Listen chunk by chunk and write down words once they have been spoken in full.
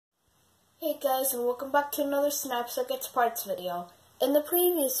Hey guys, and welcome back to another Snap Circuits Parts video. In the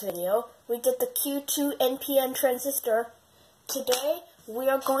previous video, we did the Q2 NPN transistor. Today, we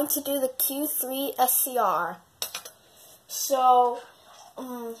are going to do the Q3 SCR. So,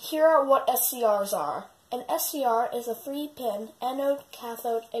 here are what SCRs are. An SCR is a 3-pin anode,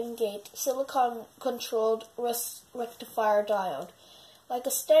 cathode, and gate silicon-controlled rectifier diode. Like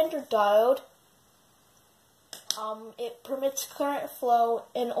a standard diode, it permits current flow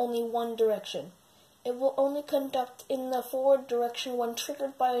in only one direction. It will only conduct in the forward direction when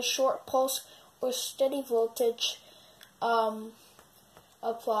triggered by a short pulse or steady voltage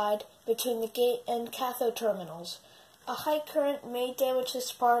applied between the gate and cathode terminals. A high current may damage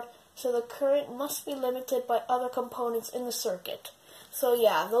this part, so the current must be limited by other components in the circuit. So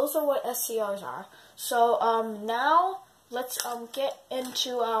yeah, those are what SCRs are. So now let's get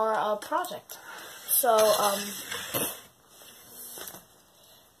into our project. So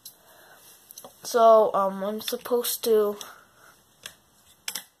I'm supposed to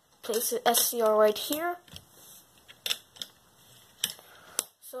place the SCR right here.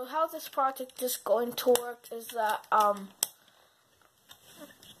 So how this project is going to work is that I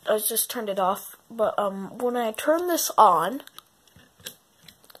just turned it off, but when I turn this on,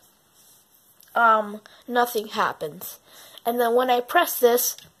 nothing happens. And then when I press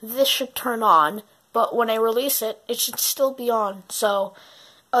this, this should turn on. But when I release it, it should still be on. So,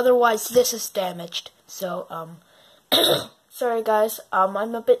 otherwise this is damaged. So, sorry guys, I'm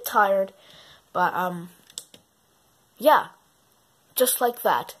a bit tired. But, yeah. Just like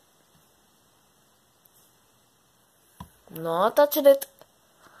that. Not touching it.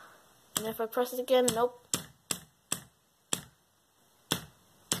 And if I press it again, nope.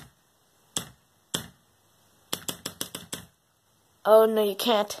 Oh, no, you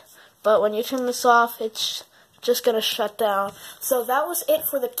can't. But when you turn this off, it's just going to shut down. So that was it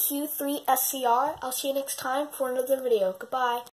for the Q3 SCR. I'll see you next time for another video. Goodbye.